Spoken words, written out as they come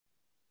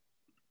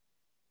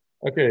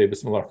Okay,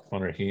 Bismillah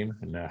ar-Rahman ar-Rahim.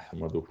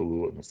 Nahmaduhu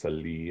wa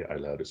nusalli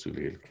ala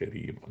rasulih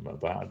al-kareem amma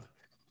ba'd.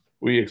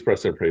 We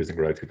express our praise and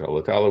gratitude to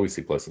Allah Ta'ala. We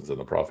seek blessings on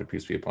the Prophet,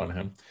 peace be upon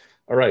him.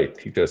 All right,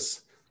 teach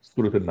us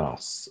Surah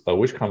An-Nas.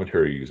 Which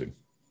commentary are you using?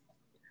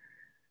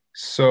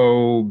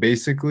 So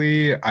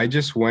basically, I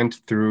just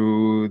went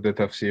through the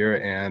Tafsir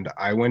and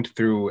I went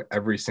through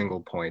every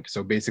single point.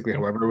 So basically, Okay,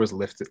 whoever was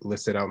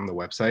listed out on the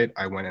website,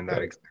 I went in that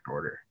got it. exact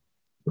order.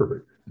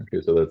 Perfect.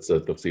 Okay, so that's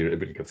Tafsir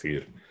Ibn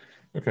Kathir.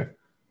 Okay,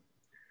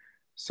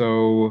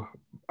 So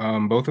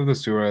both of the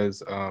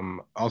surahs,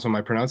 also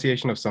my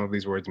pronunciation of some of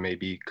these words may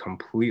be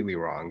completely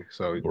wrong.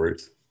 So no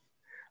worries.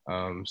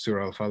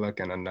 Surah Al-Falaq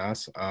and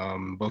An-Nas,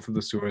 both of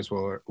the surahs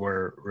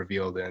were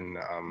revealed in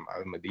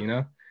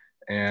Al-Madinah.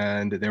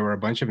 And there were a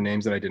bunch of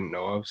names that I didn't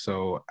know of.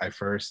 So I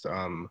first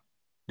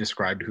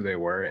described who they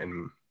were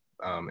in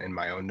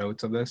my own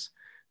notes of this.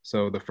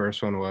 So the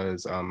first one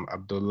was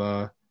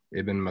Abdullah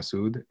ibn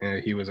Masud.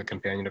 He was a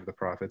companion of the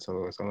Prophet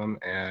Sallallahu Alaihi Wasallam.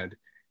 And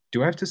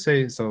do I have to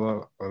say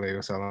Sallallahu Alaihi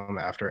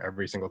Wasallam after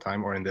every single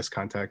time, or in this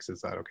context, is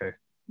that okay?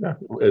 Yeah,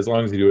 as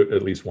long as you do it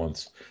at least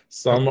once.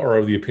 Some Okay. are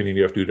of the opinion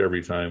you have to do it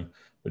every time.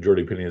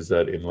 Majority opinion is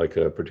that in like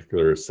a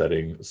particular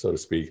setting, so to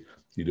speak,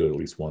 you do it at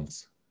least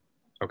once.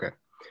 Okay.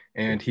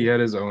 And he had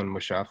his own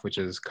mushaf, which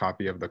is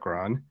copy of the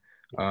Quran.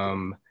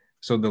 Um,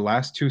 so the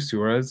last two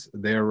surahs,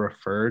 they are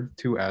referred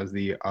to as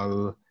the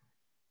al.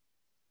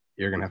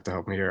 You're gonna have to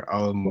help me here.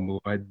 Al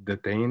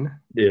Muaddatain.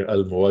 Yeah,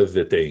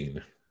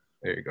 al-Muwazzatayn.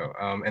 There you go.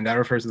 And that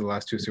refers to the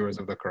last two surahs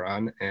of the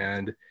Quran.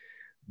 And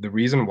the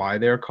reason why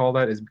they're called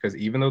that is because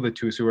even though the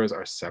two surahs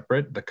are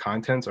separate, the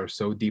contents are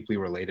so deeply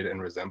related and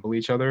resemble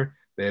each other.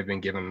 They have been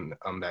given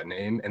that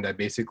name, and that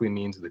basically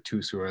means the two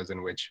surahs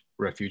in which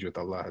refuge with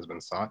Allah has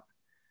been sought.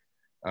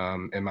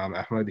 Imam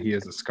Ahmad, he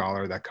is a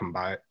scholar that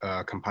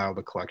compiled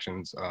the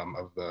collections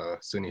of the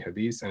Sunni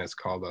Hadith, and it's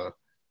called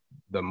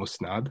the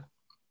Musnad.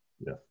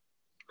 Yeah.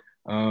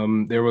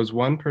 There was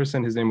one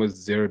person, his name was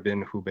Zir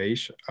bin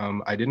Hubaysh.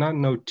 I did not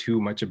know too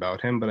much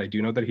about him, but I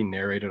do know that he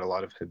narrated a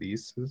lot of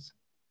hadiths.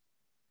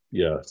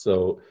 Yeah.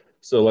 So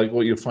like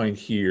what you find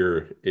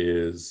here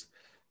is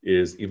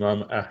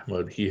Imam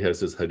Ahmad, he has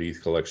his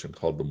hadith collection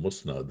called the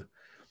Musnad.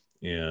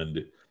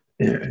 And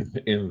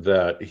in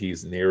that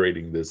he's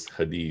narrating this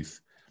hadith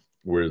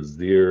where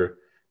Zir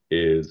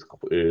is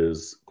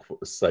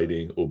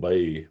citing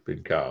Ubay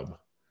bin Ka'b.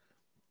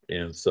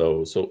 And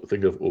so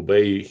think of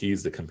Ubay,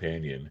 he's the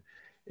companion,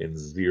 and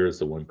Zir is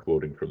the one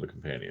quoting from the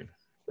companion,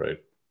 right?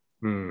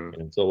 Hmm.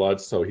 And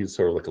so he's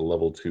sort of like a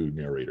level two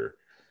narrator.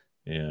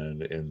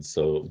 And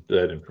so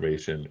that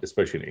information,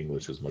 especially in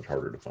English, is much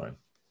harder to find.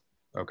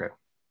 Okay.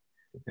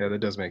 Yeah, that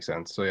does make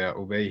sense. So yeah,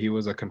 Ubay, he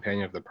was a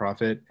companion of the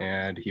Prophet,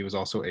 and he was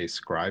also a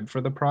scribe for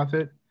the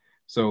Prophet.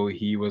 So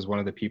he was one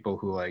of the people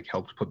who like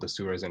helped put the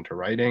surahs into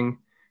writing.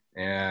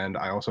 And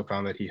I also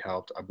found that he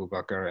helped Abu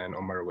Bakr and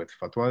Umar with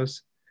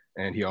fatwas.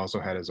 And he also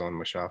had his own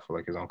mushaf,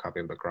 like his own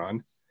copy of the Quran.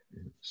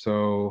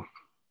 So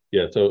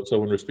Yeah, so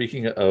when we're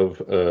speaking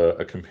of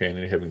a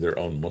companion having their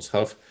own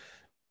mushaf,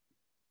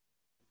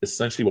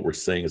 essentially what we're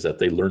saying is that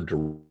they learned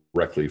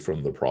directly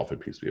from the Prophet,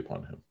 peace be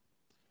upon him.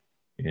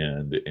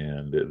 And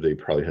they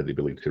probably had the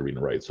ability to read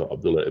and write. So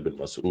Abdullah ibn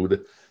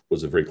Mas'ud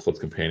was a very close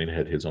companion,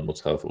 had his own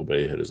mushaf.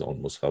 Ubay had his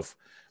own mushaf.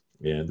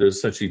 And there's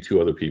essentially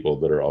two other people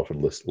that are often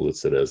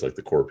listed as like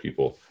the core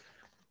people,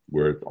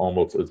 where it's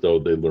almost as though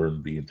they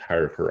learned the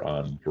entire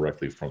Quran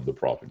directly from the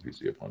Prophet, peace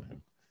be upon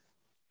him.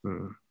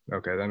 hmm,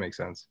 okay, that makes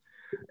sense.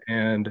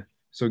 And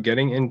so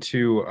getting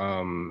into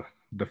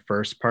the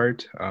first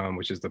part,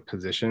 which is the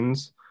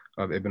positions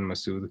of Ibn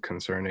Masud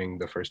concerning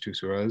the first two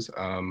surahs.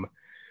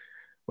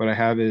 What I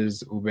have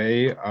is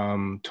Ubay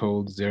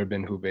told Zir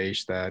bin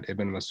Hubaysh that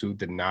Ibn Masud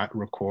did not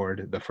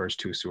record the first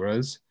two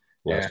surahs.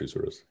 Last And two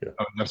surahs, yeah.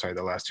 oh, I'm sorry,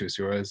 the last two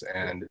surahs.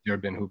 Yeah. And Zir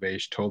bin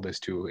Hubaysh told this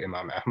to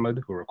Imam Ahmad,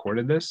 who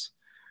recorded this.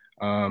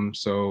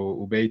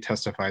 So Ubay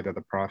testified that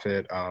the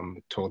Prophet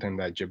told him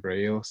that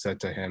Jibreel said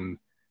to him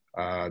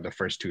the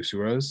first two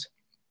surahs,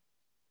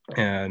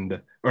 and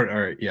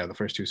or yeah, the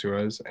first two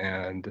surahs,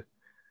 and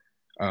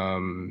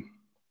um,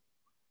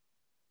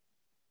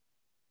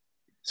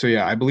 so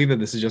yeah, I believe that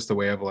this is just a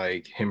way of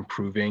like him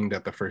proving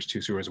that the first two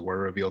surahs were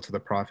revealed to the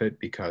Prophet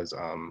because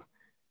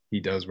he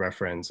does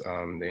reference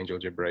the angel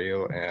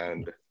Jibreel,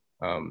 and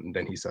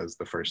then he says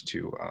the first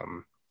two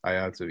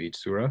ayats of each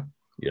surah.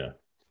 Yeah.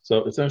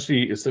 So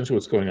essentially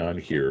what's going on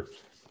here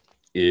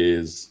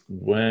is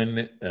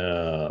when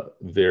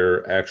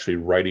they're actually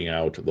writing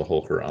out the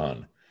whole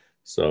Quran.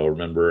 So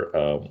remember,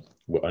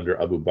 under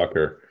Abu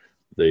Bakr,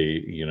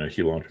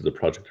 he launched the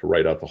project to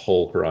write out the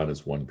whole Quran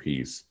as one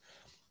piece.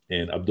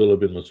 And Abdullah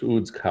bin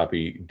Mas'ud's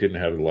copy didn't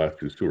have the last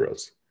two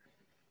surahs.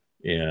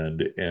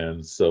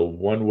 And so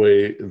one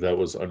way that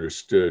was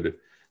understood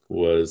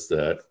was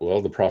that,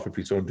 well, the Prophet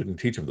peace be upon him didn't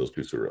teach him those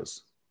two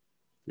surahs,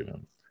 you know,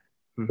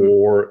 Mm-hmm.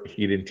 or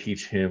he didn't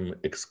teach him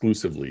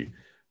exclusively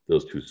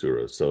those two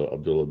surahs. So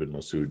Abdullah bin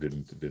Masud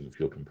didn't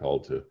feel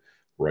compelled to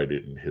write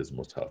it in his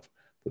mushaf.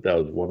 But that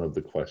was one of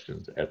the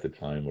questions at the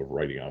time of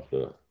writing out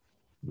the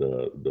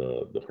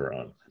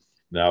Quran.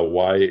 Now,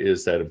 why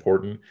is that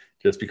important?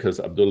 Just because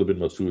Abdullah bin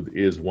Masud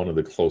is one of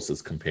the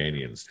closest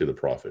companions to the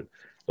Prophet.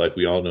 Like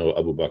we all know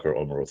Abu Bakr,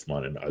 Umar,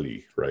 Uthman, and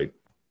Ali, right?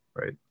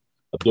 Right.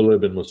 Abdullah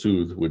bin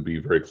Masud would be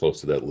very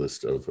close to that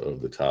list of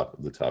the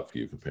top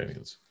few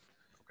companions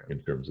Okay. in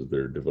terms of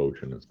their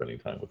devotion and spending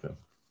time with him.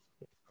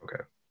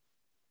 Okay.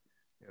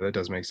 Yeah, that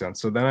does make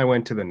sense. So then I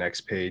went to the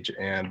next page,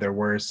 and there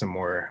were some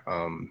more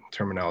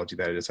terminology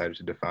that I decided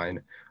to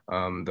define.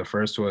 The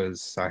first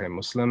was Sahih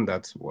Muslim.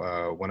 That's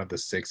one of the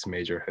 6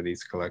 major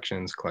hadith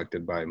collections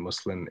collected by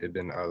Muslim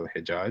ibn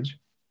al-Hijjaj.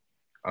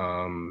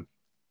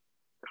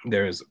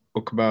 There's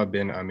Uqba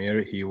bin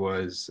Amir. He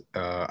was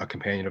a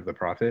companion of the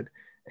Prophet,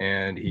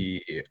 and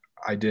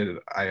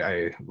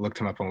I looked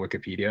him up on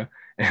Wikipedia,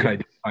 and I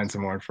did find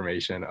some more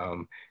information.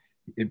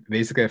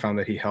 Basically, I found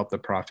that he helped the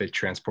Prophet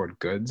transport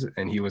goods,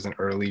 and he was an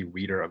early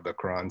reader of the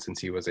Quran since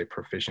he was a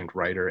proficient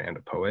writer and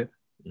a poet.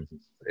 Mm-hmm.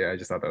 Yeah, I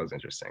just thought that was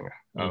interesting.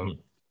 Mm-hmm.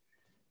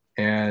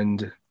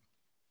 And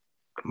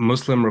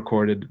Muslim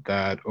recorded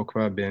that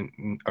Uqba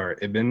bin or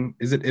Ibn,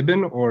 is it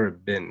Ibn or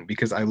Bin?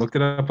 Because I looked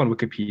it up on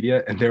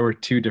Wikipedia and there were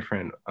 2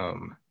 different.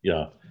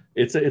 Yeah,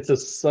 it's a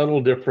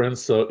subtle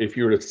difference. So if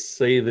you were to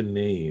say the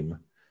name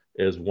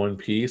as one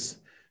piece,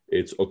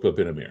 it's Uqba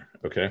bin Amir.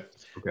 Okay.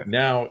 Okay.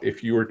 Now,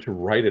 if you were to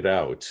write it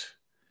out,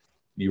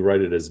 you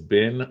write it as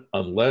bin,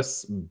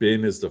 unless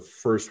bin is the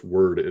first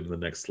word in the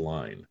next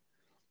line.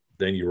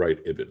 Then you write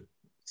Ibn.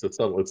 It's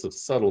a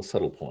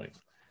subtle point.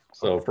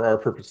 So for our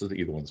purposes,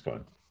 either one's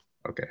fine.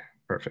 Okay,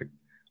 perfect.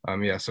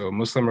 Yeah, so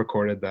Muslim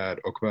recorded that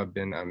Uqba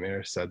bin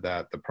Amir said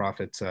that the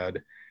Prophet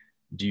said,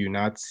 "Do you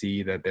not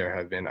see that there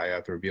have been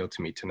ayat revealed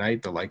to me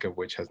tonight, the like of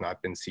which has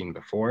not been seen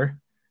before?"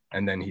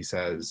 And then he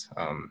says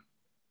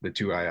the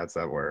 2 ayats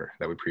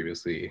that we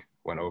previously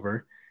went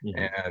over.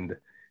 Mm-hmm. And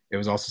it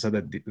was also said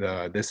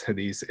that this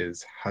hadith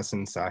is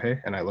Hasan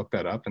Sahih, and I looked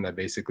that up, and that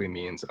basically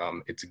means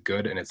it's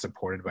good and it's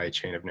supported by a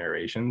chain of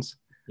narrations.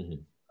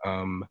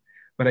 Mm-hmm.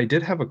 But I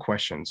did have a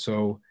question.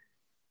 So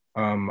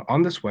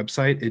on this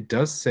website, it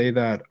does say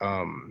that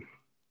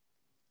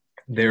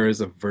there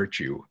is a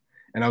virtue,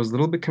 and I was a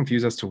little bit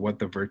confused as to what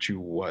the virtue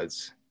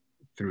was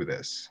through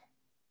this.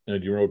 Do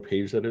you know what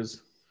page that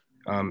is?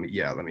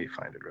 Yeah, let me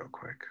find it real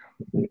quick.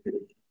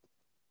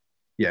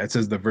 Yeah, it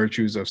says the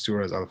virtues of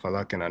Surahs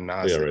Al-Falaq and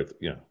An-Nas. Yeah, right.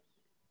 Yeah.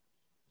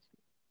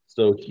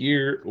 So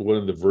here, one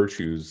of the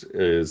virtues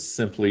is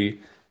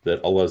simply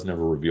that Allah has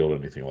never revealed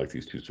anything like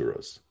these 2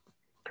 surahs.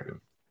 Okay.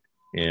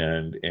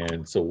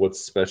 And so what's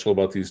special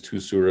about these 2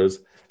 surahs?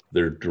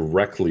 They're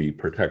directly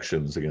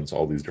protections against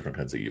all these different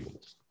kinds of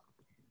evils.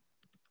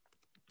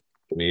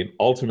 I mean,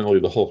 ultimately,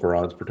 the whole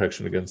Quran's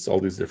protection against all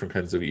these different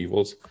kinds of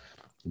evils,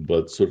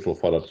 but Surah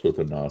Al-Falaq,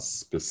 Surah An-Nas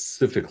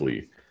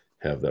specifically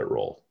have that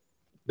role,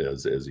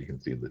 as you can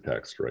see in the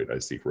text, right? I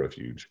seek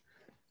refuge.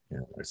 Yeah,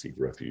 I seek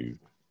refuge.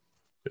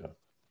 Yeah.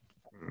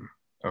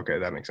 Okay,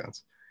 that makes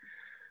sense.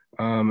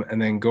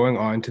 And then going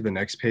on to the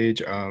next page,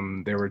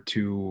 there were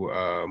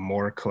 2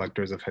 more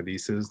collectors of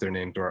hadiths. Their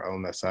names were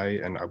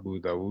Al-Nasai and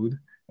Abu Dawood,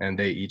 and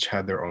they each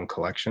had their own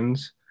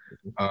collections.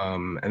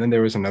 And then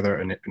there was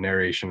another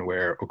narration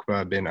where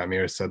Uqba bin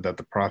Amir said that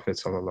the Prophet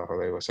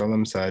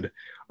ﷺ said,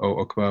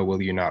 "Oh, Uqba,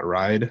 will you not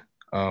ride?"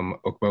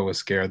 Uqba was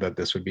scared that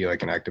this would be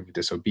like an act of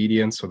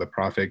disobedience, so the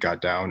Prophet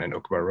got down and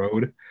Uqba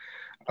rode.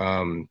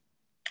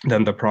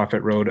 Then the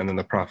Prophet rode, and then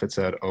the Prophet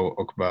said, "Oh,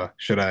 Uqba,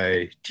 should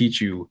I teach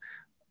you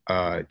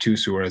 2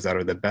 surahs that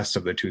are the best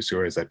of the 2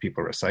 surahs that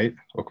people recite?"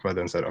 Uqba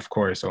then said, "Of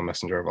course, O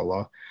Messenger of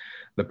Allah."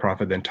 The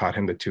Prophet then taught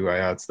him the 2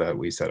 ayats that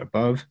we said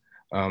above.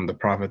 The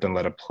Prophet then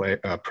led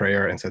a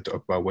prayer and said to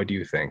Uqba, "What do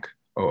you think?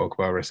 Oh,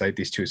 Uqba, recite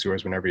these 2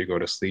 surahs whenever you go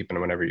to sleep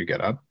and whenever you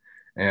get up."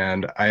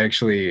 And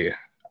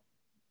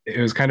it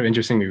was kind of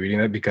interesting me reading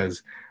that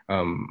because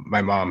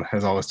my mom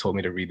has always told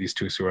me to read these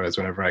 2 surahs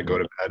whenever I go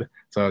to bed.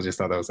 So I just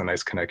thought that was a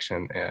nice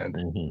connection. And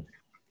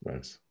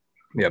Nice.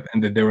 Yep,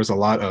 and there was a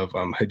lot of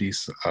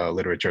hadith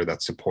literature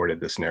that supported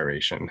this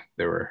narration.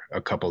 There were a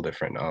couple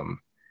different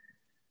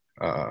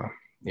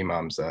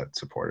imams that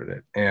supported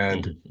it.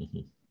 And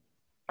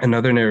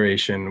another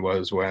narration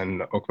was when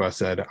Uqba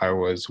said, "I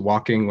was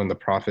walking when the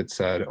Prophet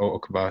said, 'Oh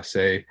Uqba,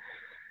 say,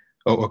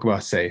 oh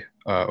Uqba, say.'"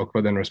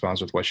 Uqba then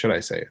responds with, "What should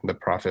I say?" The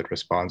Prophet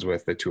responds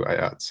with the 2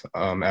 ayats.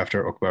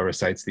 After Uqba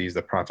recites these,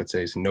 the Prophet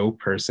says, "No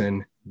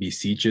person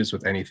beseeches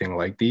with anything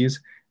like these,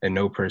 and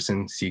no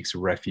person seeks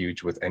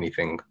refuge with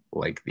anything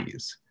like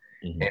these."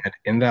 And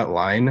in that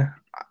line,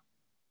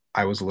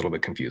 I was a little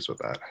bit confused with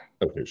that.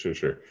 Okay,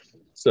 sure.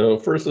 So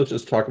first, let's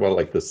just talk about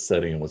like the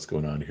setting and what's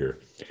going on here.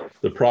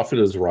 The Prophet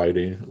is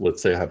riding,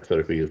 let's say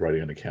hypothetically, he's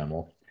riding on a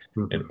camel,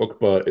 and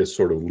Uqba is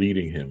sort of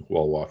leading him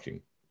while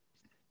walking.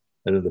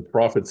 And then the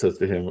Prophet says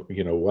to him,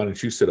 "Why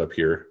don't you sit up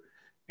here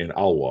and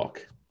I'll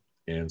walk?"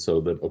 And so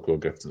then Uqba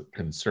gets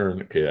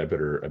concerned. Okay, I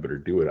better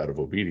do it out of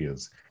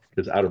obedience,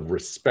 because out of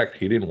respect,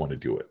 he didn't want to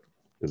do it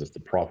because it's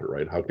the Prophet,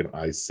 right? How can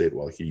I sit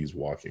while he's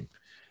walking?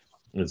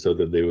 And so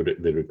then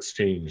they'd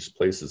exchange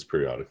places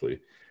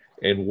periodically.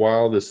 And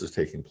while this is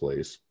taking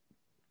place,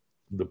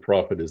 the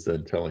Prophet is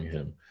then telling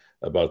him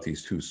about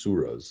these 2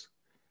 surahs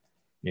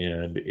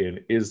And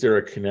is there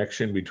a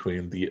connection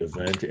between the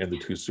event and the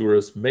two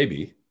surahs?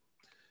 Maybe,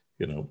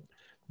 you know,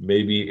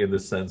 maybe in the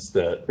sense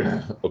that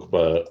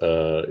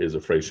Uqba is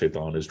afraid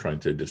Shaitan is trying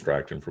to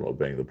distract him from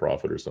obeying the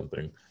Prophet or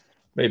something.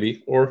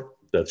 Maybe, or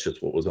that's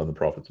just what was on the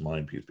Prophet's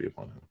mind, peace be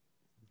upon him.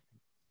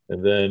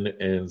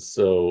 And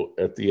so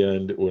at the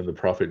end, when the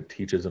Prophet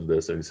teaches him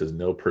this, and he says,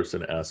 no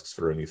person asks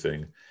for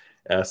anything,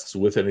 asks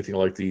with anything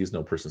like these,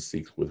 no person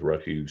seeks with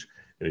refuge,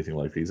 anything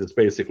like these. It's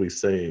basically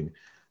saying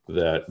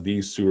that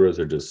these surahs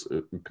are just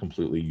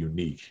completely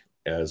unique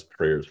as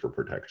prayers for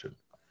protection.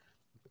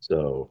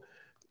 So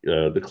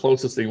the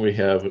closest thing we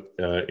have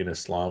in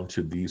Islam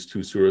to these two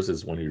surahs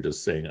is when you're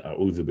just saying,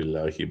 A'udhu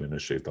billahi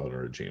minash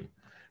shaitanir rajim,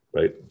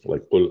 right?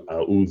 Like, Qul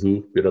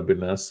a'udhu bi rabbin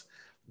nas,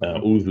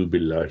 a'udhu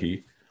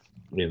billahi.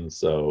 And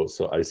so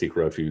I seek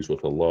refuge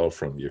with Allah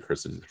from the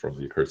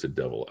accursed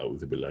devil.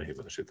 A'udhu billahi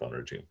minash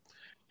shaitanir rajim.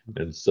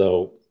 And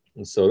so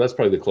that's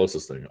probably the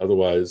closest thing.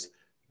 Otherwise,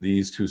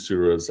 these two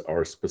surahs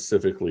are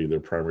specifically, their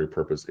primary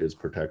purpose is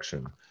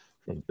protection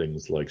from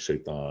things like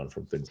shaitan,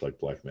 from things like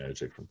black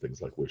magic, from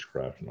things like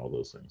witchcraft and all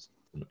those things,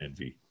 from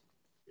envy.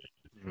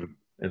 Mm-hmm.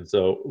 And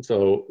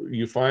so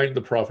you find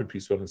the Prophet,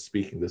 peace be upon him,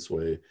 speaking this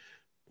way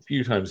a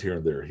few times here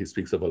and there. He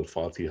speaks of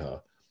Al-Fatiha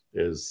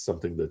as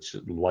something that's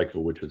like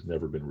which has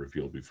never been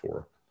revealed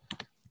before.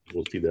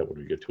 We'll see that when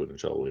we get to it,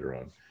 inshallah, later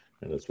on.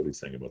 And that's what he's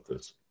saying about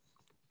this.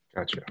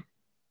 Gotcha.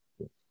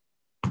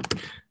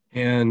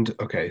 And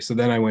okay, so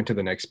then I went to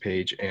the next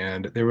page,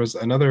 and there was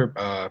another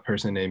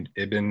person named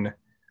Ibn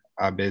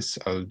Abis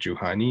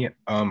al-Juhani.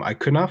 I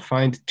could not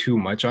find too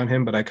much on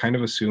him, but I kind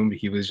of assumed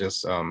he was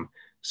just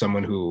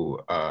someone who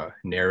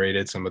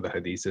narrated some of the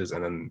hadiths,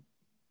 and then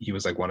he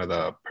was like one of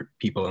the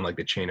people in like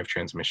the chain of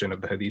transmission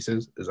of the hadiths.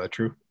 Is that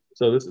true?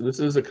 So this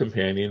is a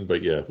companion,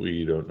 but yeah,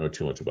 we don't know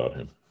too much about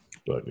him.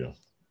 But yeah.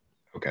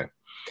 Okay.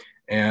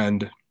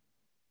 And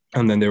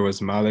then there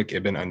was Malik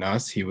ibn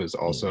Anas. He was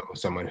also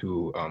someone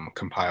who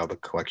compiled a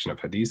collection of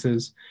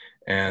hadiths.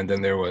 And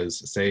then there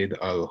was Sayyid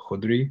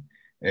al-Khudri,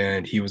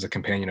 and he was a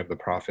companion of the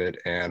Prophet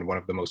and one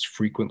of the most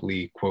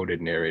frequently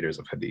quoted narrators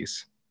of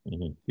hadith.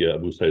 Mm-hmm. Yeah,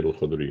 Abu Sayyid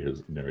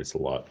al-Khudri narrates a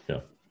lot. Yeah.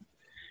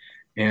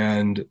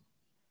 And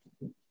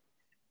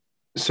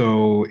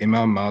so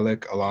Imam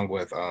Malik, along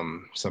with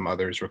some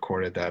others,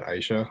 recorded that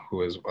Aisha, who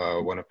was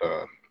one of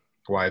the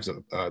wives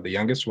of the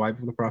youngest wife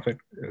of the Prophet,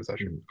 is that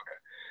true? Mm-hmm. Okay.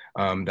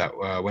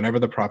 That whenever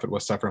the Prophet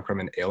was suffering from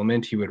an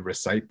ailment, he would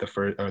recite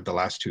the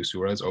last two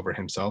surahs over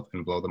himself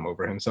and blow them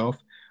over himself.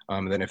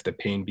 Then if the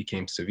pain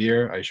became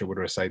severe, Aisha would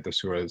recite the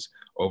surahs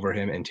over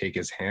him and take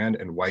his hand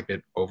and wipe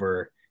it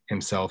over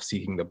himself,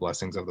 seeking the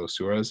blessings of those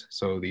surahs.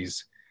 So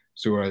these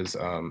surahs,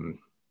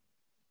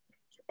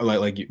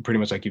 pretty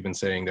much like you've been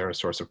saying, they're a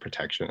source of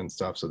protection and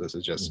stuff. So this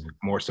is just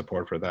more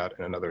support for that.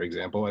 And another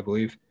example, I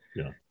believe.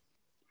 Yeah.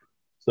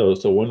 So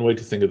one way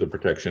to think of the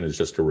protection is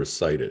just to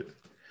recite it.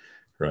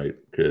 Right,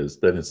 because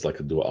then it's like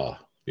a dua,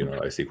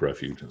 I seek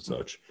refuge and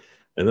such.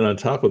 And then on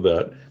top of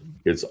that,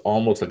 it's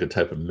almost like a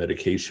type of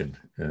medication,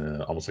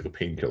 almost like a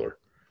painkiller,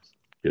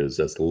 because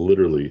that's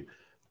literally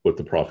what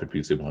the Prophet,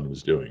 peace be upon him,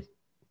 was doing.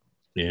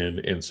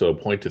 And so a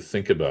point to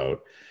think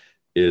about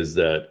is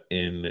that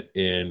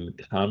in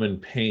common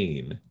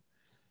pain,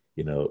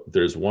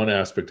 there's one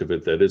aspect of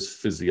it that is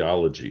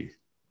physiology,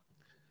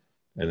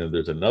 and then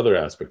there's another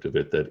aspect of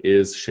it that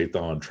is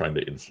shaitan trying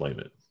to inflame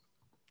it.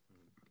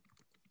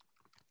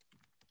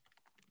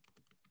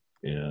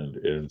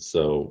 And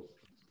so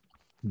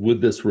would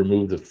this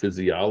remove the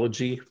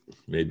physiology?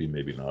 Maybe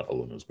not.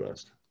 Allah knows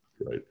best,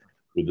 right?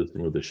 Would this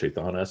remove the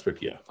shaitan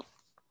aspect? Yeah.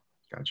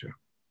 Gotcha.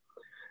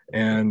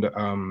 And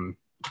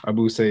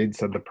Abu Said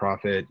said the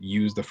Prophet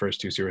used the first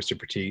two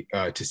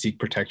surahs to seek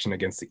protection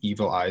against the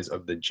evil eyes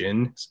of the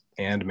jinn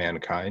and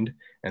mankind.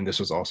 And this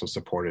was also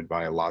supported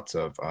by lots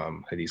of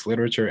hadith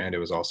literature, and it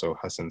was also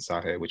Hasan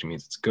Sahih, which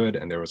means it's good.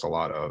 And there was a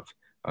lot of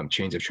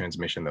chains of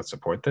transmission that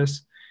support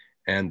this.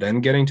 And then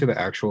getting to the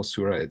actual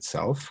surah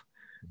itself,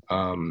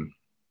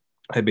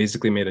 I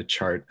basically made a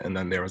chart, and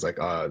then there was like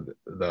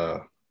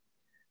the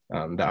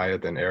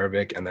ayat in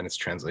Arabic and then its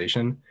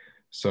translation.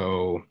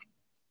 So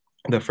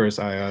the first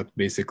ayat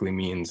basically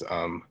means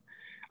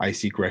I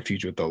seek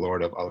refuge with the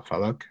Lord of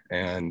Al-Falaq.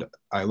 And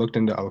I looked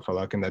into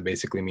Al-Falaq, and that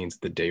basically means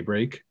the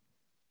daybreak.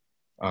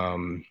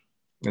 And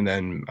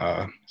then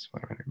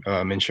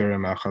min sharri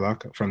ma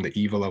khalaq, from the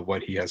evil of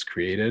what he has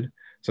created.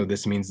 So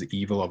this means the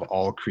evil of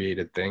all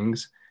created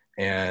things.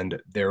 And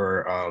there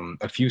are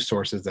a few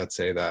sources that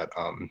say that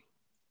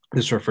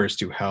this refers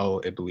to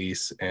hell,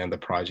 Iblis, and the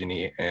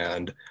progeny,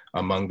 and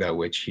among that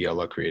which he,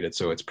 Allah, created.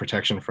 So it's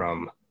protection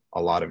from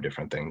a lot of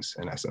different things,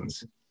 in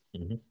essence.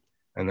 Mm-hmm.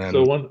 And then,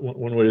 so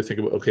one way to think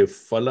about, okay,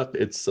 falaq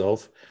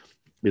itself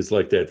is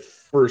like that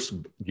first,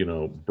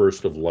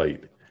 burst of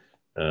light,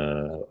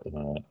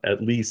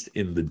 at least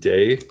in the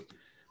day.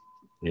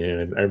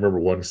 And I remember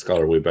one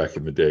scholar way back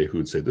in the day who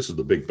would say, "This is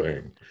the Big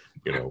Bang,"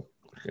 and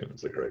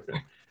it's like, right,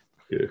 man.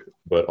 Yeah,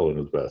 but Allah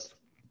knows best.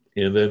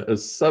 And then a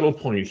subtle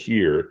point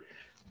here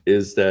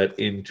is that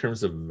in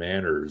terms of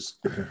manners,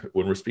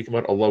 when we're speaking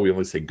about Allah, we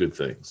only say good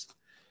things.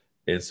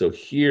 And so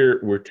here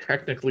we're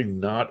technically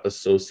not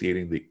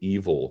associating the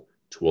evil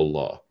to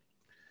Allah.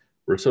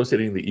 We're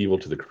associating the evil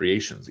to the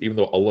creations, even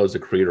though Allah is the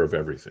creator of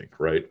everything,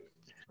 right?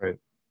 Right.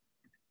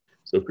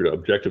 So if we're to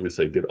objectively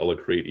say, did Allah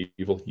create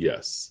evil?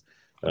 Yes.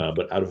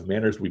 But out of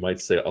manners, we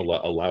might say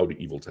Allah allowed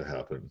evil to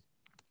happen.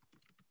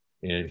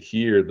 And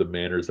here, the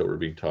manners that we're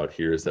being taught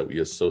here is that we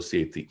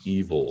associate the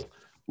evil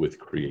with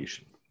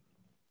creation.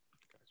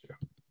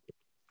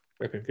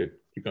 Okay, good.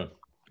 Keep going.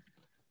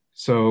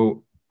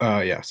 So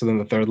so then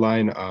the third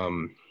line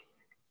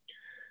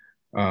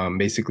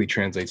basically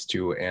translates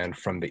to and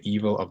from the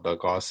evil of the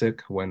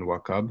Ghasik when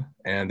Waqab.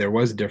 And there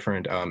was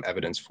different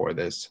evidence for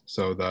this.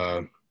 So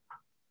there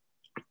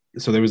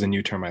was a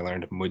new term I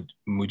learned,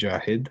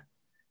 mujahid.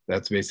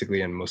 That's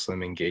basically a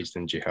Muslim engaged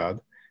in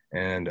jihad.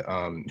 And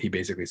he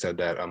basically said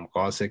that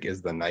Ghasik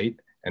is the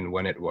night, and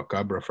when it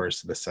Waqab refers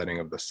to the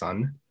setting of the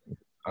sun.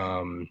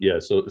 Yeah,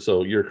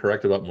 so you're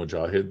correct about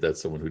mujahid.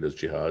 That's someone who does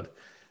jihad.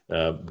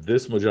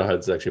 This mujahid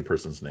is actually a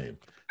person's name.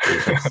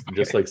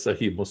 Just like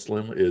Sahih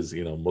Muslim is,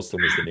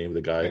 Muslim is the name of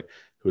the guy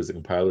who is the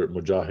compiler.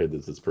 Mujahid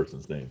is this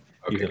person's name.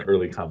 Okay. He's an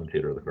early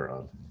commentator of the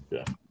Quran.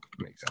 Yeah,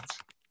 makes sense.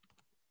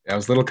 Yeah, I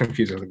was a little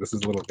confused. I was like, this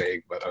is a little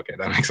vague, but okay,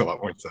 that makes a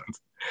lot more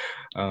sense.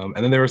 And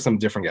then there was some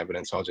different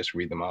evidence, so I'll just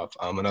read them off.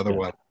 Another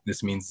one,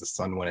 this means the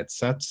sun when it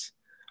sets.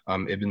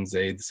 Ibn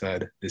Zayd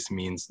said this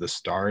means the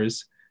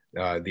stars.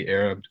 The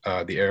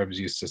Arabs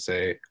used to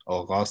say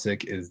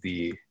al-Ghasik is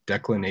the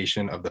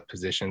declination of the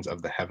positions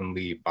of the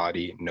heavenly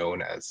body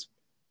known as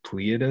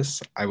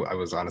Pleiades. I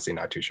was honestly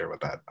not too sure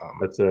what that.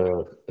 That's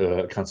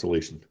a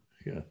constellation.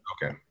 Yeah.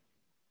 Okay.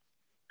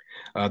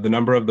 The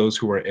number of those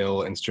who were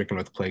ill and stricken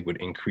with plague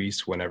would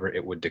increase whenever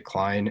it would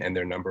decline, and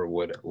their number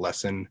would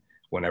lessen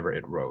whenever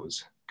it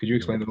rose. Could you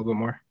explain a little bit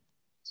more?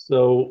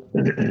 So,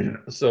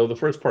 so the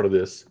first part of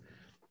this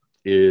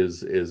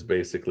is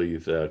basically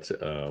that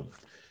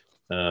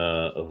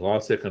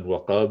Ghasik and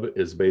Waqab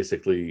is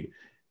basically.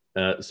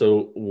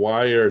 So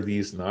why are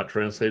these not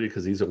translated?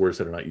 Because these are words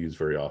that are not used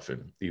very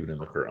often, even in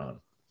the Quran.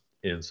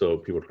 And so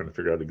people are trying to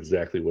figure out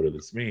exactly what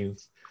this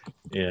means.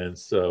 And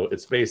so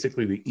it's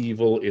basically the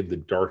evil in the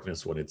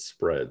darkness when it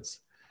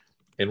spreads.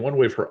 And one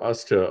way for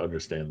us to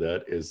understand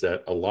that is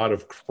that a lot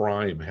of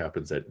crime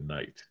happens at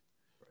night.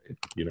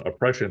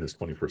 Oppression is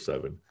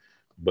 24/7,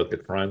 but the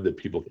crime that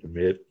people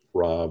commit,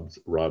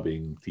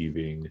 robbing,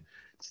 thieving,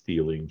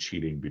 stealing,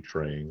 cheating,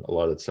 betraying, a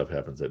lot of that stuff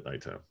happens at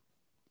nighttime.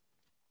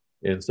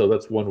 And so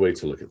that's one way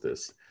to look at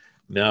this.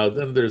 Now,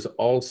 then there's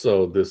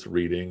also this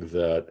reading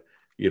that,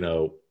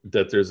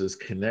 that there's this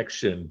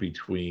connection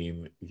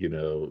between,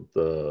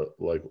 the,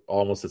 like,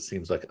 almost it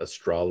seems like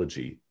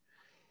astrology.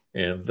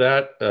 And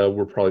that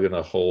we're probably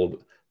going to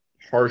hold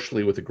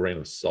partially with a grain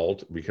of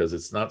salt, because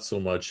it's not so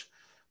much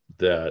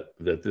that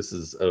this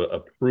is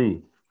a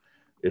proof.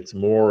 It's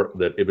more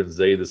that Ibn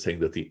Zayd is saying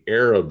that the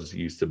Arabs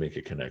used to make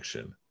a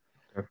connection.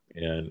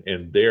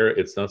 And there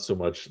it's not so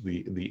much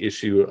the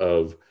issue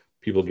of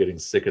people getting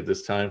sick at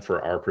this time.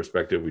 For our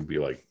perspective, we'd be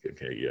like,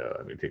 okay, yeah,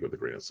 I mean, take it with a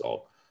grain of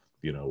salt.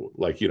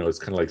 It's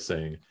kind of like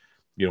saying,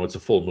 it's a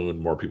full moon,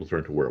 more people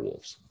turn to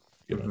werewolves.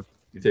 You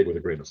take it with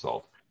a grain of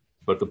salt.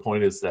 But the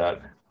point is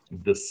that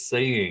the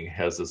saying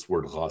has this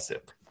word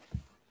ghasib.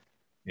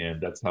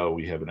 And that's how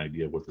we have an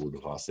idea of what the word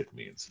ghasib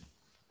means.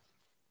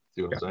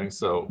 See what I'm saying?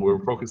 So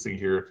we're focusing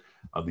here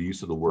on the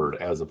use of the word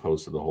as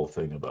opposed to the whole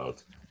thing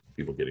about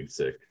people getting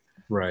sick.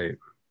 Right.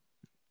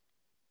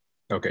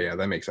 Okay, yeah,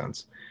 that makes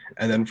sense.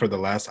 And then for the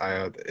last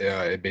ayat,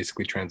 it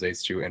basically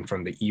translates to and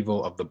from the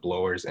evil of the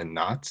blowers and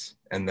knots.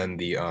 And then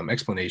the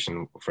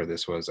explanation for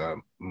this was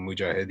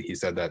Mujahid. He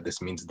said that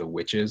this means the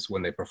witches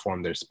when they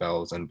perform their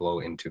spells and blow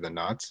into the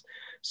knots.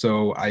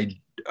 So I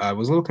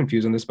was a little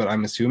confused on this, but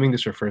I'm assuming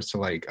this refers to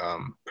like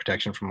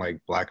protection from like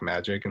black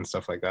magic and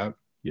stuff like that.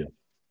 Yeah.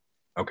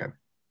 Okay.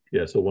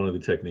 Yeah, so one of the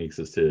techniques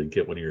is to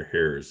get one of your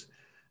hairs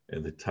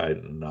and to tie it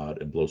in a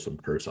knot and blow some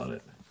curse on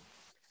it.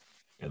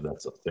 And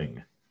that's a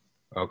thing.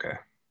 Okay,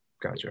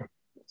 gotcha.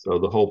 So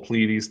the whole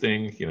Pleiades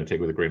thing, take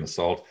with a grain of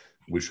salt.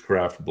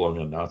 Witchcraft, blowing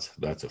on knots,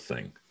 that's a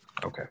thing.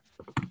 Okay.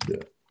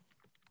 Yeah.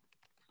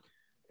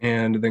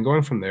 And then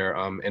going from there,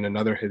 in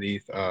another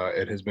hadith,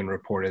 it has been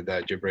reported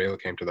that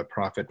Jibreel came to the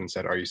Prophet and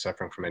said, "Are you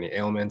suffering from any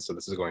ailments?" So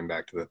this is going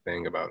back to the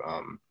thing about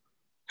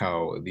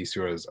how these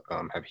surahs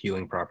have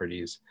healing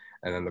properties.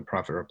 And then the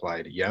Prophet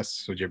replied, "Yes."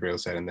 So Jibreel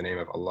said, "In the name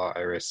of Allah,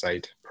 I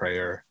recite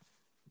prayer,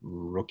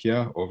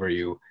 ruqya, over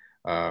you.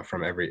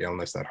 From every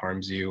illness that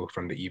harms you,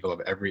 from the evil of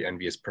every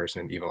envious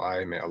person and evil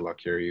eye, may Allah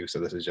cure you." So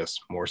this is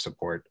just more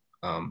support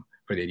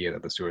for the idea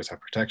that the surahs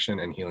have protection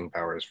and healing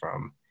powers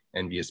from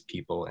envious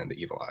people and the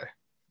evil eye.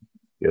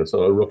 Yeah,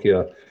 so a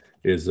ruqya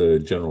is a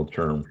general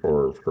term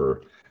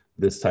for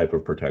this type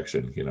of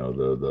protection,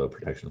 the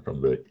protection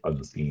from the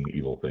unseen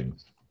evil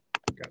things.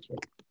 Gotcha.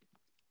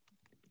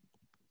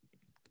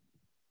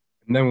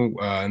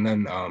 And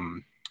then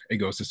it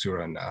goes to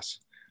Surah An-Nas.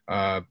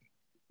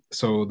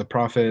 So the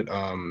Prophet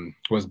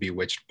was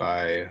bewitched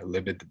by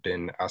Libid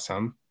bin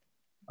Asam.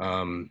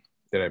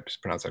 Did I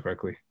pronounce that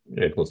correctly?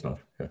 Yeah, close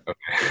enough. Yeah.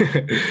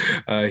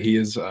 Okay. He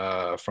is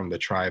from the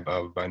tribe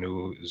of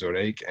Banu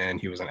Zoraik, and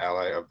he was an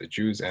ally of the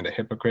Jews and a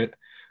hypocrite.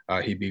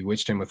 He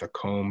bewitched him with a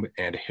comb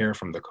and hair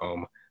from the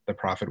comb. The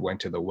prophet went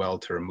to the well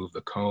to remove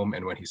the comb,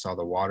 and when he saw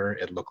the water,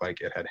 it looked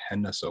like it had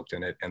henna soaked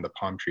in it, and the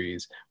palm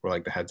trees were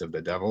like the heads of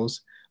the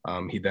devils.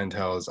 He then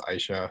tells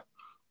Aisha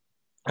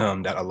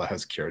that Allah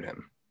has cured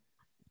him.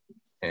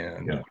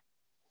 And Yeah.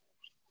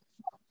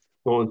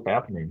 So what was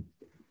happening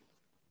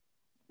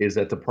is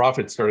that the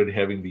prophet started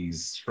having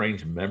these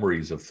strange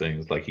memories of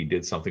things, like he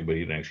did something, but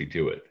he didn't actually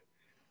do it.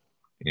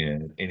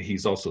 And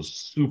he's also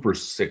super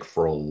sick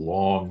for a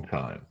long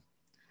time.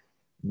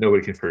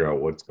 Nobody can figure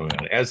out what's going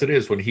on. As it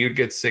is, when he would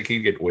get sick, he'd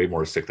get way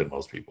more sick than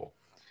most people.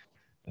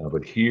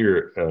 But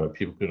here,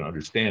 people couldn't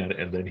understand.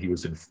 And then he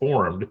was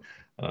informed,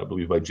 I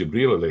believe, by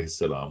Jibril alayhi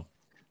salam,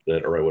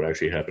 that, all right, what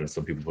actually happened is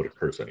some people put a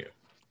curse on you.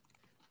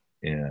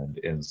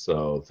 And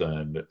so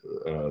then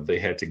they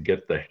had to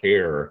get the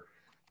hair,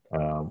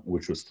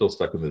 which was still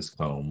stuck in this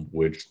comb,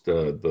 which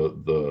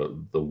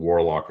the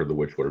warlock or the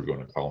witch, whatever you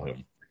want to call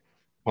him,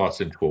 tossed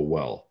into a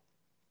well.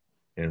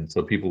 And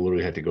so people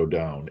literally had to go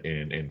down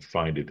and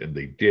find it, and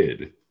they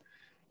did.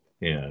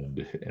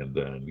 And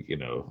then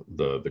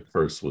the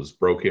curse was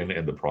broken,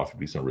 and the prophet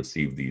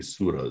received these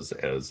surahs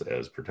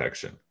as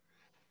protection.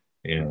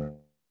 And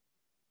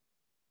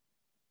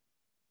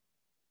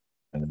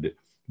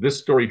this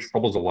story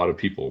troubles a lot of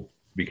people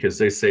because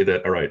they say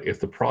that, all right, if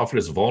the prophet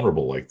is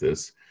vulnerable like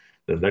this,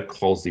 then that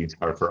calls the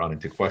entire Quran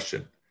into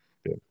question.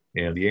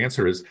 And the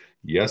answer is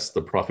yes,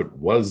 the prophet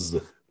was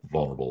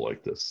vulnerable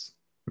like this.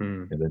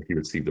 And then he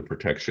received the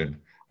protection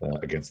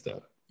against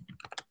that.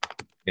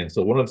 And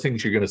so one of the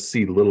things you're going to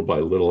see little by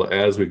little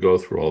as we go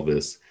through all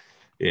this,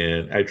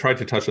 and I tried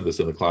to touch on this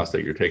in the class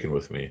that you're taking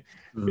with me,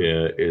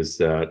 is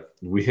that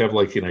we have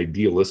like an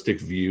idealistic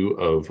view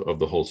of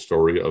the whole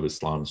story of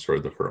Islam, story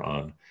of the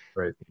Quran.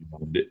 right.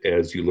 And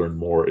as you learn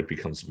more, it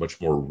becomes much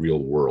more real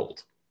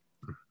world,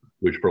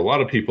 which for a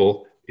lot of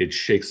people, it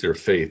shakes their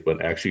faith,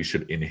 but actually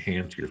should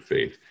enhance your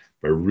faith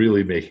by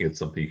really making it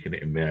something you can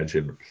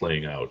imagine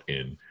playing out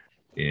in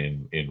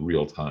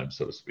real time,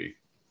 so to speak.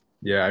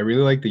 Yeah, I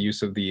really like the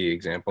use of the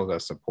examples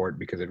as support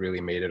because it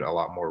really made it a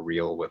lot more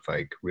real with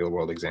like real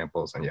world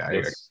examples. And yeah, I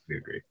Yes. completely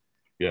agree.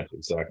 Yeah,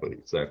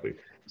 exactly.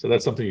 So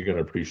that's something you're going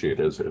to appreciate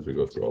as we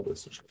go through all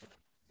this.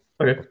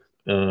 Okay.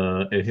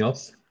 Anything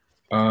else?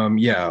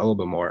 Yeah, a little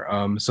bit more.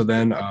 So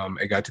then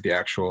it got to the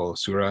actual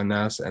Surah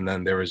Nas, and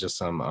then there was just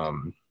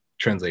some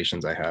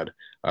translations I had.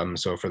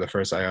 So for the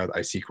first ayat,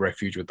 I seek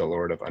refuge with the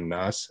Lord of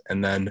An-Nas.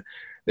 And then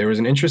there was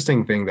an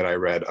interesting thing that I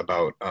read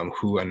about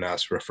who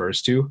An-Nas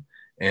refers to,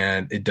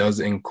 and it does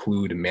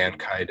include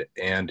mankind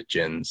and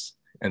jinns,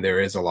 and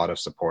there is a lot of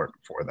support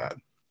for that.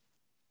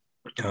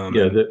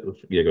 Yeah,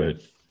 go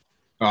ahead.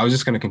 I was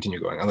just going to continue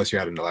going, unless you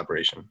had an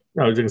elaboration.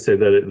 No, I was going to say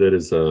that that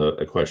is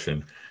a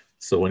question.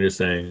 So when you're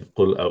saying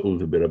 "Qul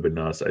a'udhu bi rabbin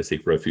nas," I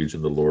seek refuge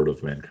in the Lord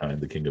of mankind,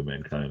 the King of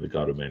mankind, the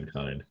God of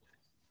mankind,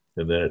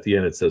 and then at the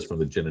end it says from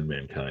the jinn and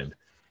mankind.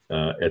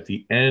 At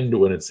the end,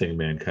 when it's saying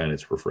mankind,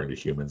 it's referring to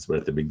humans, but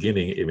at the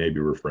beginning, it may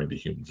be referring to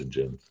humans and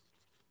jinns.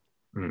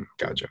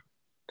 Gotcha.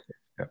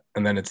 Yeah.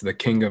 And then it's the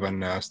king of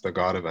An-Nas, the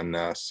god of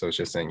An-Nas. So it's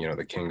just saying,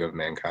 the king of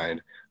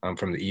mankind,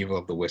 from the evil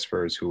of the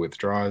whisperers who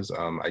withdraws.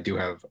 I do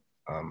have,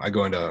 I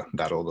go into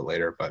that a little bit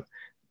later, but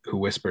who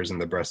whispers in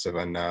the breasts of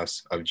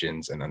An-Nas, of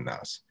jinns and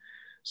An-Nas.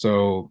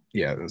 So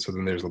yeah, so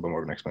then there's a little bit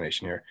more of an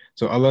explanation here.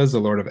 So Allah is the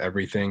Lord of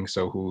everything.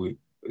 So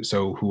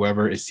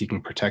whoever is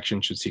seeking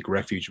protection should seek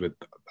refuge with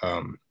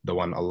the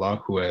one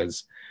Allah who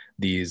has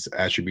these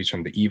attributes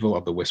from the evil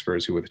of the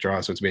whisperers who withdraw.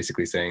 So it's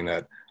basically saying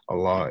that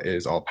Allah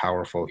is all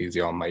powerful. He's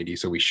the Almighty.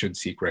 So we should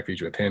seek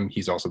refuge with him.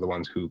 He's also the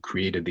ones who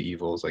created the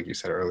evils, like you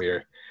said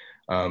earlier.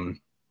 And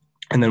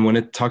then when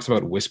it talks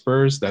about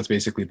whispers, that's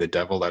basically the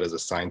devil that is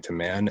assigned to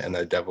man. And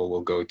the devil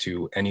will go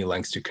to any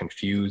lengths to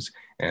confuse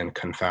and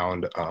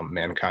confound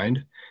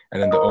mankind.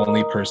 And then the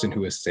only person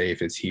who is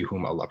safe is he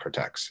whom Allah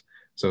protects.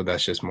 So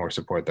that's just more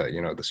support that,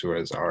 the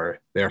surahs are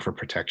there for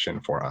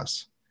protection for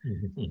us.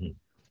 Mm-hmm.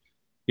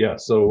 Yeah,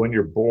 so when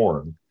you're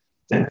born,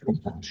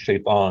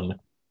 Shaitan,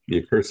 the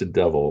accursed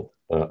devil,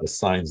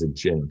 assigns a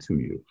jinn to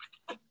you.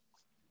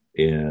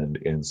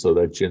 And so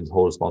that jinn's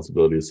whole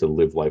responsibility is to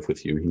live life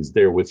with you. He's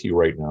there with you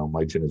right now.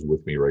 My jinn is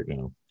with me right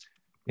now.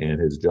 And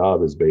his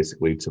job is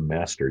basically to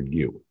master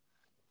you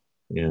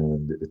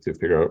and to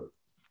figure out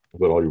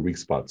what all your weak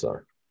spots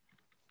are.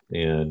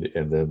 And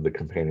then the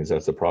companions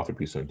ask the prophet,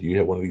 do you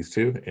have one of these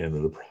too? And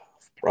then the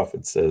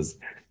prophet says,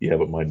 yeah,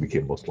 but mine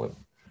became Muslim.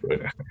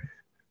 Right?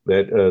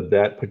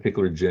 That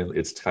particular jinn,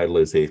 its title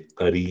is a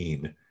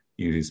qareen,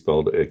 usually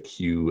spelled a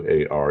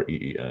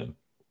Qareen.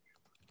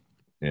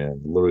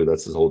 And literally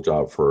that's his whole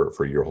job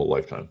for your whole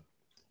lifetime.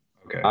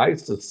 Okay. I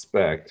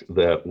suspect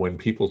that when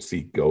people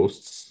see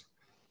ghosts,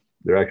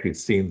 they're actually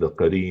seeing the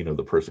qareen of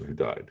the person who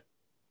died.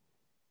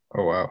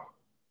 Oh, wow.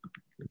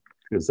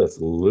 Because that's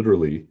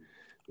literally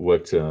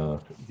what,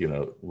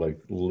 like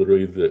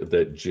literally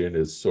that jinn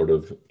is sort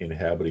of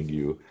inhabiting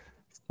you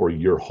for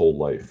your whole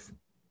life.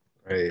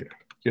 Right.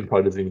 Jinn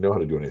probably doesn't even know how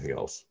to do anything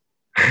else.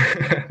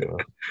 So,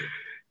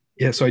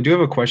 Yeah, so I do have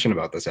a question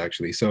about this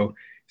actually. So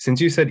since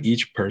you said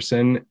each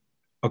person,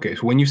 okay,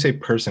 so when you say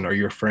person, are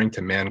you referring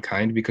to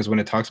mankind? Because when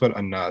it talks about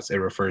anas, it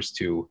refers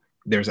to,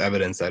 there's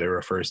evidence that it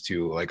refers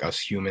to like us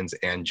humans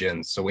and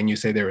jinns. So when you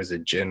say there is a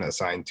jinn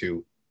assigned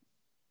to,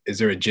 is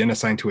there a jinn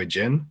assigned to a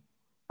jinn?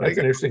 that's Like,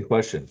 an interesting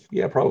question.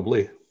 Yeah,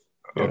 probably.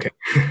 Yeah. okay.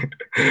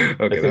 I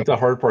Okay, think the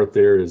hard part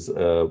there is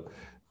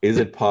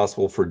it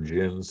possible for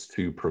jinns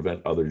to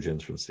prevent other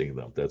jinns from seeing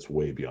them? That's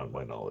way beyond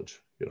my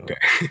knowledge, you know.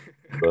 okay.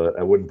 But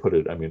I wouldn't put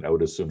it, I mean, I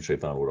would assume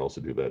Shaitan would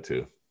also do that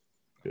too.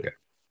 Yeah.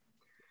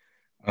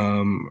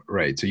 Okay.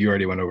 Right. So you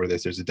already went over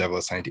this. There's a devil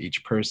assigned to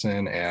each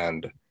person,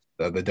 and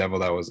the devil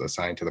that was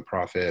assigned to the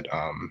prophet,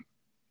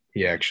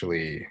 he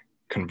actually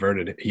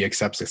converted. He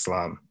accepts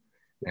Islam,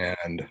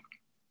 and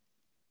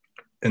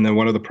then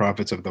one of the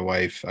prophets of the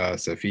wife,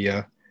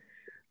 Safiya,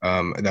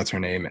 that's her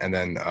name, and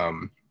then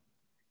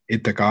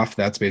Itikaf,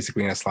 that's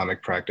basically an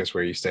Islamic practice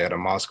where you stay at a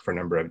mosque for a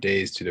number of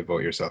days to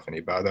devote yourself in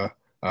ibadah.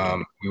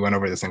 Yeah. We went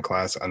over this in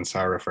class.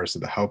 Ansar refers to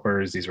the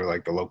helpers. These were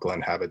like the local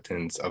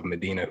inhabitants of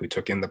Medina who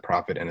took in the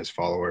Prophet and his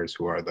followers,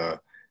 who are the,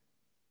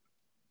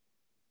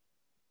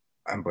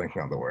 I'm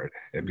blanking on the word.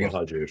 It begins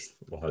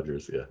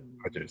Muhajirs, yeah.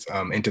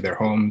 with into their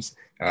homes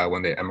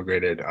when they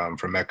emigrated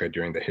from Mecca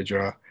during the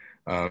Hijrah.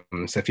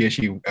 Safiya,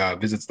 she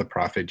visits the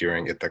Prophet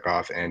during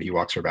Itikaf and he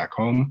walks her back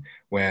home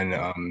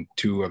when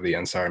two of the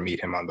Ansar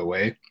meet him on the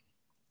way.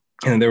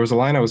 And there was a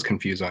line I was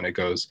confused on. It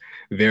goes,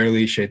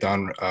 "Verily,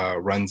 Shaitan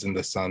runs in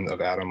the son of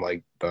Adam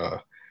like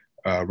the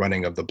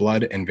running of the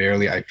blood, and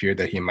verily, I fear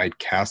that he might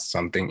cast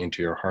something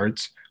into your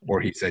hearts." Or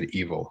he said,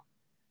 "Evil."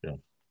 Yeah.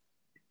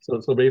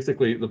 So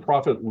basically, the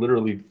prophet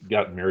literally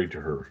got married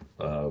to her,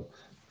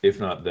 if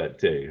not that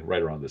day,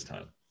 right around this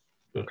time.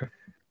 Okay.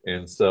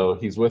 And so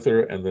he's with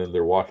her, and then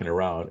they're walking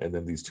around, and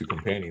then these two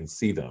companions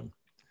see them,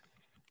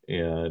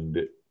 and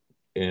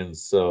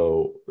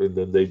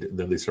then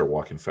they start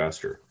walking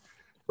faster,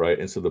 right?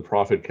 And so the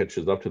prophet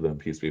catches up to them,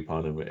 peace be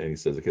upon him, and he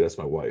says, "Okay, that's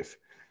my wife."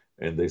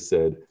 And they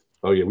said,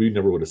 "Oh yeah, we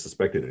never would have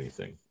suspected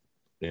anything."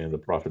 And the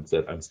prophet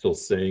said, "I'm still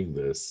saying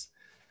this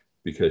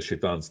because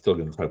Shaitan's still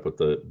going to try to put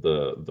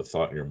the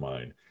thought in your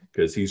mind,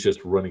 because he's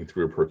just running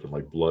through a person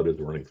like blood is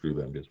running through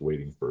them, just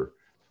waiting for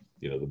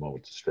the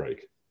moment to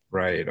strike."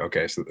 Right.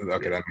 Okay. So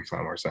okay, that makes a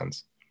lot more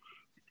sense.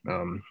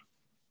 Um,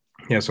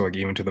 yeah. So like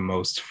even to the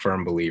most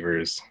firm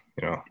believers,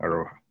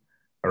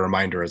 a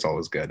reminder is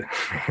always good.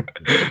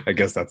 I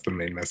guess that's the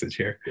main message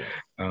here.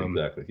 Yeah,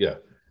 exactly. Yeah,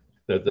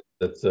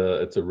 that's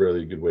a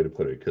really good way to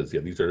put it, because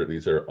yeah, these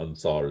are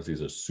unsawers.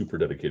 These are super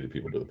dedicated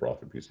people to the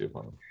prophet, peace be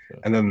upon him. Yeah.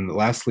 And then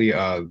lastly,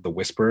 the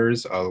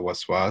whisperers,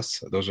 waswas.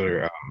 Those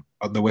are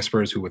the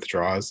whisperers who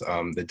withdraws,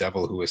 the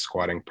devil who is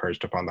squatting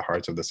perched upon the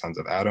hearts of the sons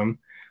of Adam.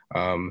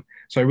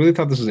 So I really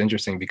thought this was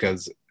interesting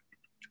because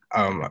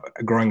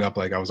growing up,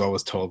 like I was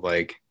always told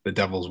like the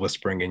devil's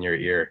whispering in your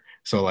ear.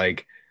 So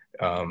like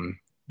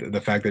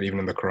the fact that even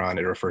in the Quran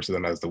it refers to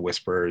them as the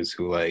whisperers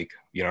who like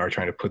are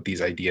trying to put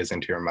these ideas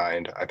into your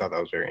mind. I thought that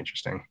was very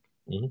interesting.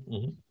 Mm-hmm,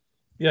 mm-hmm.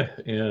 Yeah,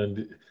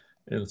 and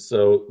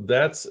so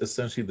that's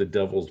essentially the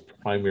devil's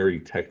primary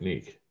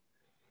technique.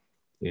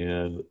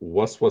 And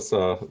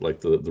waswasa, like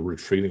the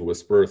retreating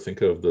whisper,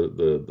 think of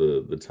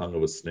the tongue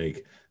of a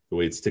snake, the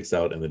way it sticks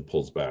out and then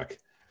pulls back.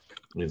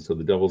 And so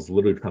the devil's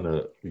literally trying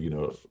to,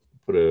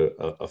 put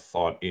a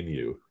thought in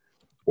you,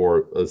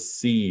 or a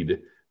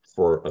seed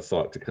for a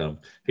thought to come.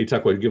 Hey,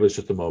 Takwa, give us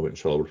just a moment,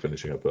 inshallah. We're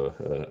finishing up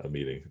a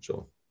meeting,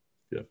 inshallah.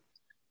 Yeah.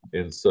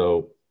 And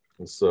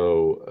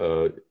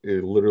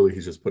literally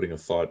he's just putting a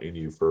thought in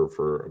you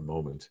for a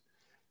moment.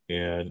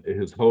 And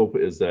his hope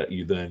is that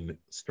you then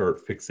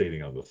start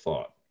fixating on the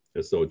thought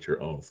as though it's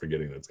your own,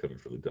 forgetting that it's coming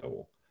from the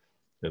devil.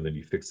 And then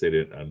you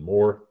fixate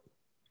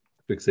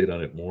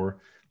on it more,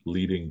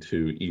 leading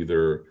to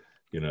either,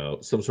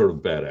 some sort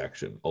of bad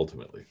action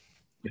ultimately.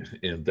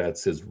 And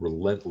that's his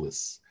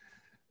relentless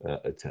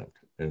attempt.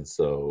 And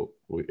so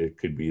it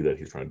could be that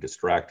he's trying to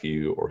distract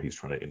you, or he's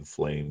trying to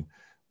inflame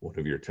one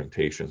of your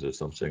temptations or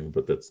something,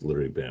 but that's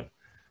literally bam,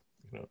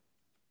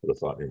 put a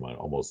thought in your mind,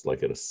 almost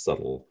like at a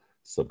subtle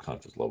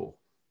subconscious level.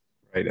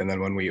 Right. And then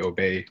when we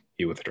obey,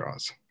 he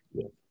withdraws.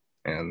 Yeah.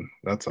 And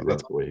that's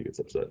the way he gets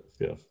upset.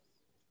 Yeah.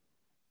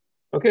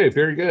 Okay,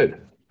 very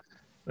good.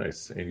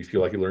 Nice. And you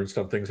feel like you learned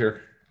some things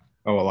here?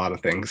 a lot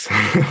of things.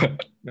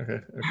 Okay.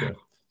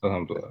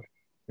 Alhamdulillah.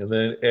 And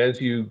then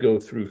as you go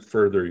through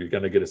further, you're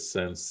going to get a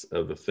sense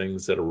of the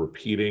things that are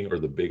repeating, or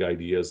the big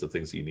ideas, the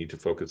things you need to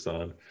focus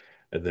on.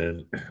 And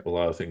then a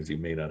lot of things you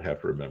may not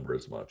have to remember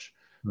as much.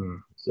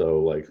 So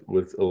like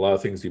with a lot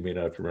of things you may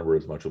not have to remember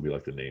as much will be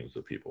like the names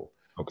of people.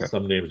 Okay.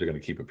 Some names are going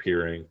to keep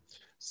appearing.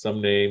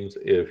 Some names,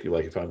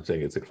 if I'm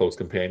saying it's a close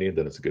companion,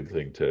 then it's a good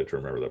thing to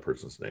remember that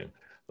person's name.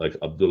 Like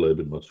Abdullah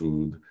ibn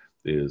Mas'ud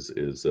is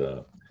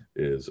a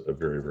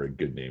very, very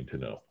good name to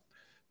know.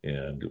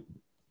 And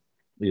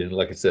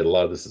like I said, a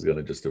lot of this is going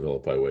to just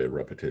develop by way of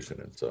repetition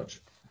and such.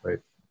 Right.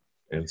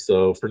 And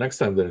so for next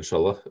time then,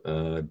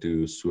 inshallah,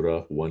 do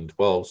Surah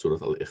 112, Surah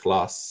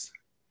Al-Ikhlas.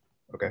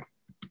 Okay.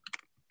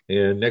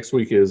 And next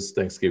week is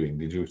Thanksgiving.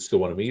 Did you still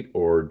want to meet,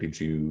 or did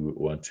you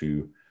want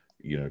to,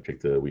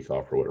 take the week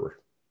off or whatever?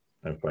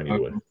 I'm fine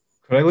either way.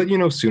 Could I let you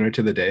know sooner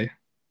to the day?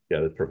 Yeah,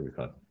 that's perfectly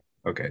fine.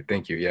 Okay,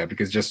 thank you. Yeah,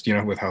 because just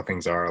with how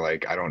things are,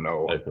 like I don't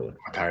know I feel it.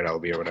 how tired I'll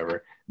be or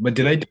whatever. But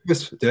did Yeah. I do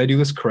this? Did I do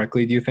this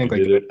correctly? Do you You think?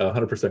 did it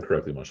 100%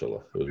 correctly,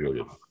 mashallah. It was really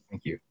good.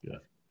 Thank you. Yeah.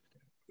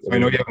 So I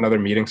know you have another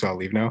meeting, so I'll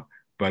leave now.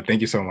 But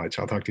thank you so much.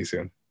 I'll talk to you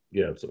soon.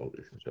 Yeah,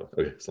 absolutely.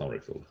 Okay, assalamu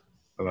alaikum.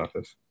 Allah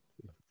Hafiz.